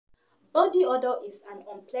Body odor is an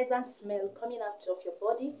unpleasant smell coming out of your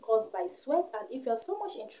body caused by sweat, and if you're so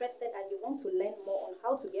much interested and you want to learn more on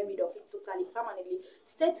how to get rid of it totally permanently,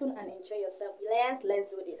 stay tuned and enjoy yourself. Let's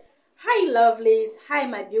do this. Hi lovelies, hi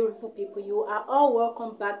my beautiful people, you are all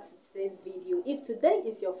welcome back to today's video. If today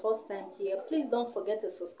is your first time here, please don't forget to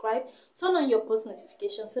subscribe, turn on your post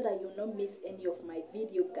notifications so that you'll not miss any of my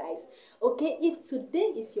video guys. Okay, if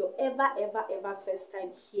today is your ever first time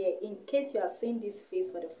here, in case you are seeing this face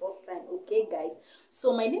for the first time, okay guys,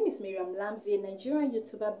 so my name is Miriam Lamzi, a Nigerian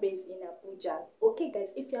YouTuber based in Abuja. Okay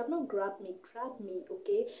guys, if you have not grab me,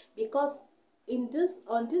 okay, because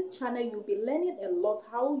on this channel you'll be learning a lot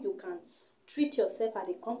how you can treat yourself at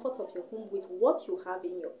the comfort of your home with what you have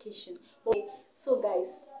in your kitchen. Okay, so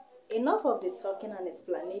guys, enough of the talking and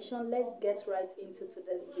explanation, let's get right into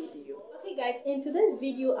today's video. Okay guys, in today's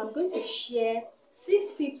video I'm going to share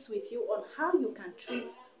 6 tips with you on how you can treat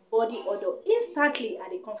body odor instantly at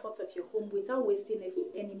the comfort of your home without wasting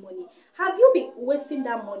any money. Have you been wasting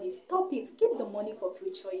that money? Stop it. Keep the money for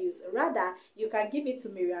future use. Rather, you can give it to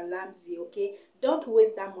Miriam Lamzi, okay? Don't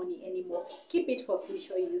waste that money anymore. Keep it for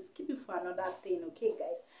future use. Keep it for another thing, okay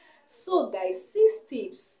guys? So guys, 6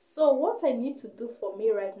 tips. So what I need to do for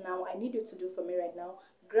me right now, I need you to do for me right now,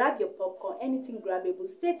 grab your popcorn, anything grabbable.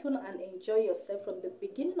 Stay tuned and enjoy yourself from the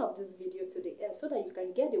beginning of this video to the end so that you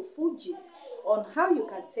can get a full gist on how you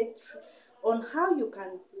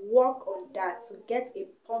can work on that to get a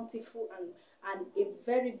plentiful and a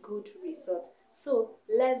very good result. So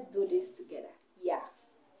let's do this together. Yeah.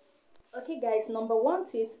 Okay guys, number 1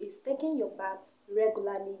 tips is taking your bath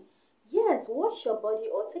regularly. Yes, wash your body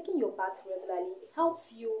or taking your bath regularly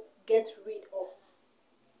helps you get rid of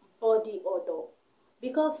body odor.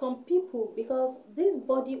 Because because this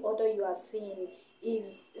body odor you are seeing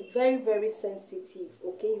is very sensitive,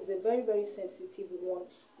 okay? It's a very sensitive one.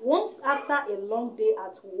 Once after a long day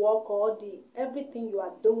at work or everything you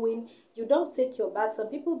are doing, you don't take your bath. Some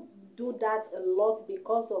people do that a lot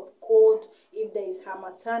because of cold, if there is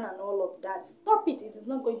harmattan and all of that. Stop it. It is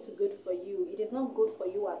not going to good for you. It is not good for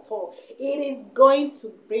you at all. It is going to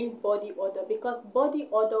bring body odor because body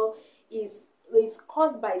odor is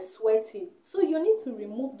caused by sweating. So you need to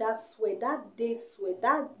remove that sweat, that day's sweat,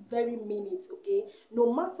 that very minute, okay?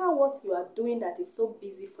 No matter what you are doing that is so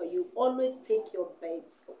busy for you, always take your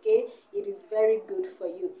baths, okay? It is very good for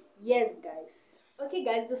you. Yes guys. Okay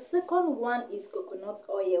guys, the second one is coconut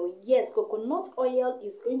oil. Yes, coconut oil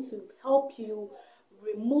is going to help you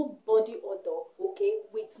remove body odor, okay,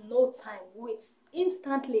 with no time, with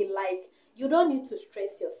instantly. Like, you don't need to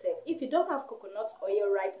stress yourself. If you don't have coconut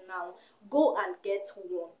oil right now, go and get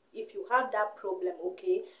one if you have that problem,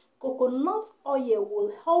 okay? Coconut oil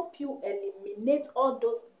will help you eliminate all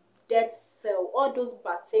those dead cells, all those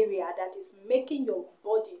bacteria that is making your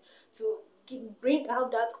body to bring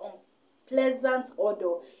out that unpleasant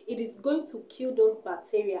odor. It is going to kill those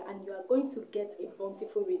bacteria and you are going to get a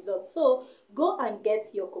bountiful result. So go and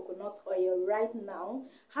get your coconut oil right now.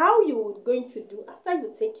 How you going to do after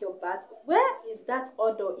you take your bath? Where is that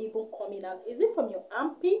odor even coming out? Is it from your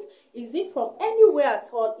armpit? Is it from anywhere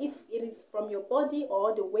at all? If it is from your body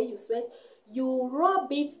or the way you sweat, you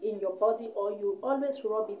rub it in your body or you always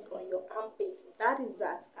rub it on your armpits. That is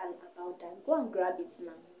that and about that. Go and grab it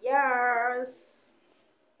now. Yes.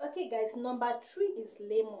 Okay guys, number 3 is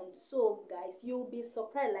lemon. So guys, you'll be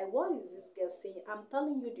surprised, like, what is this girl saying? I'm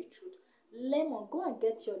telling you the truth. Lemon, go and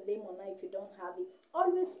get your lemon now if you don't have it.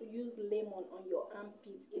 Always use lemon on your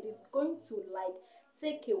armpit. It is going to like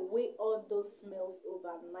take away all those smells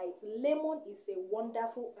overnight. Lemon is a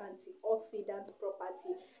wonderful antioxidant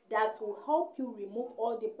property that will help you remove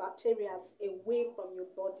all the bacteria away from your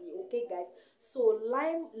body, okay guys? So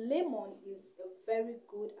lemon is a very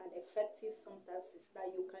good and effective substance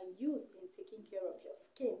that you can use in taking care of your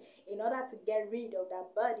skin in order to get rid of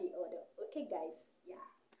that body odor, okay guys? Yeah.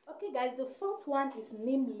 Okay guys, the 4th one is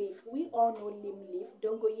neem leaf. We all know neem leaf.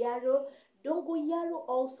 Dongoyaro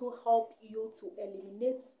also help you to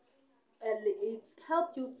eliminate it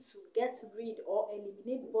help you to get rid or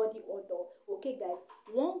eliminate body odor, okay guys?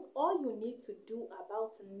 Once, all you need to do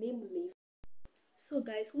about neem leaf, so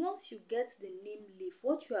guys, once you get the neem leaf,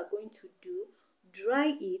 what you are going to do,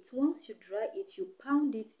 dry it. Once you dry it, you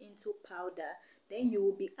pound it into powder. Then you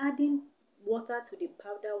will be adding water to the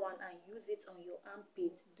powder one and use it on your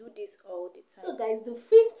armpits. Do this all the time. So guys, the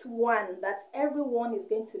 5th one that everyone is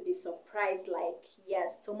going to be surprised, like,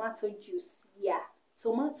 yes, tomato juice. Yeah,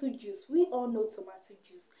 tomato juice. We all know tomato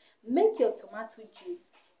juice. Make your tomato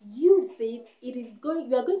juice. use it.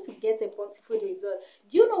 You are going to get a bountiful result.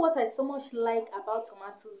 Do you know what I so much like about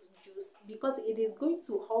tomatoes juice? Because it is going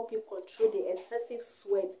to help you control the excessive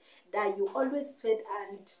sweat that you always sweat,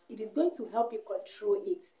 and it is going to help you control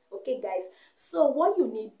it. Okay guys, so what you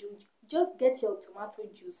need to just get your tomato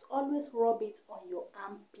juice, always rub it on your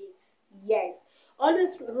armpits. Yes,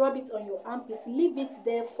 always rub it on your armpits, leave it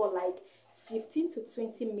there for like 15 to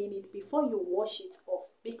 20 minutes before you wash it off.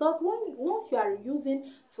 Because once you are using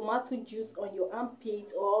tomato juice on your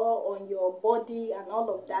armpit or on your body and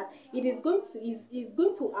all of that, it is going to is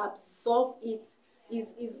going to absorb it,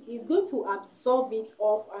 is going to absorb it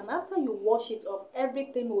off, and after you wash it off,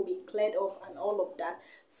 everything will be cleared off and all of that.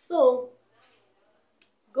 So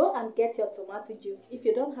go and get your tomato juice. If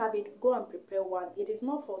you don't have it, go and prepare one. It is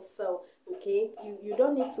not for sale, okay? You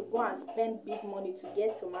don't need to go and spend big money to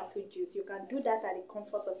get tomato juice. You can do that at the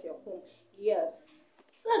comfort of your home. Yes.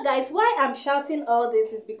 So guys, why I'm shouting all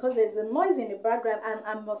this is because there's a noise in the background, and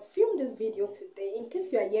I must film this video today. In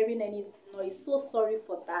case you are hearing any noise, so sorry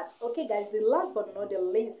for that. Okay guys, the last but not the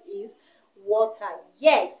least is water.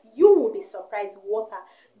 Yes, you will be surprised. Water.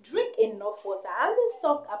 Drink enough water. I always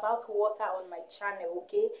talk about water on my channel,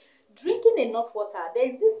 okay? Drinking enough water. There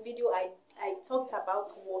is this video I talked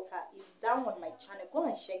about water. It's down on my channel. Go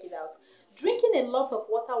and check it out. Drinking a lot of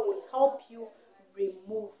water will help you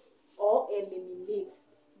remove or eliminate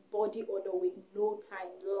body odor with no time.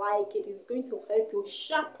 Like, it is going to help you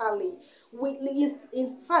sharply.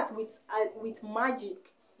 In fact, with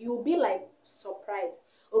magic, you'll be like surprised.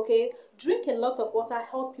 Okay, drink a lot of water,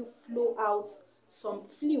 help you flow out some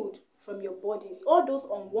fluid from your body, all those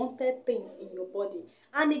unwanted things in your body.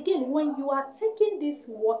 And again, when you are taking this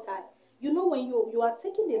water, you know, when you are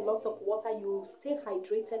taking a lot of water, you stay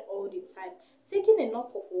hydrated all the time. Taking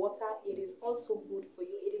enough of water, it is also good for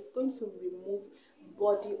you. It is going to remove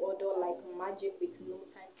body odor like magic with no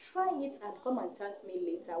time. Try it and come and thank me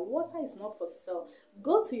later. Water is not for sale.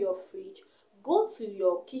 Go to your fridge, go to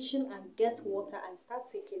your kitchen and get water and start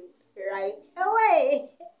taking right away.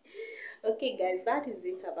 Okay guys, that is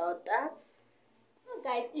it about that. So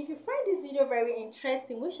guys, if you find this video very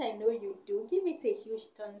interesting, which I know you do, give it a huge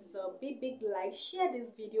thumbs up, big like, share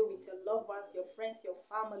this video with your loved ones, your friends, your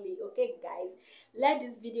family. Okay guys, let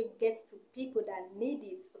this video get to people that need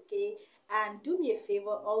it. Okay, and do me a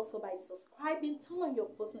favor also by subscribing, turn on your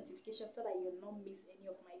post notifications so that you'll not miss any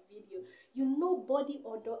of my video. You know, body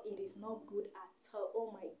odor, it is not good at all.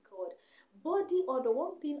 Oh my god, body odor.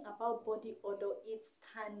 One thing about body odor, it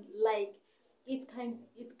can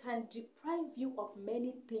deprive you of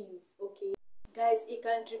many things. Okay guys, it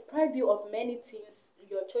can deprive you of many things,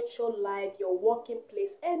 your social life, your working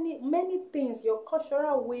place, many things, your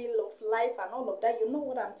cultural way of life and all of that. You know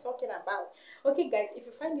what I'm talking about. Okay guys, if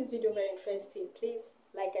you find this video very interesting, please,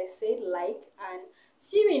 like I said, like, and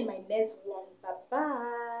see you in my next one. Bye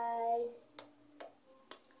bye.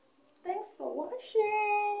 Thanks for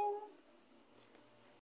watching.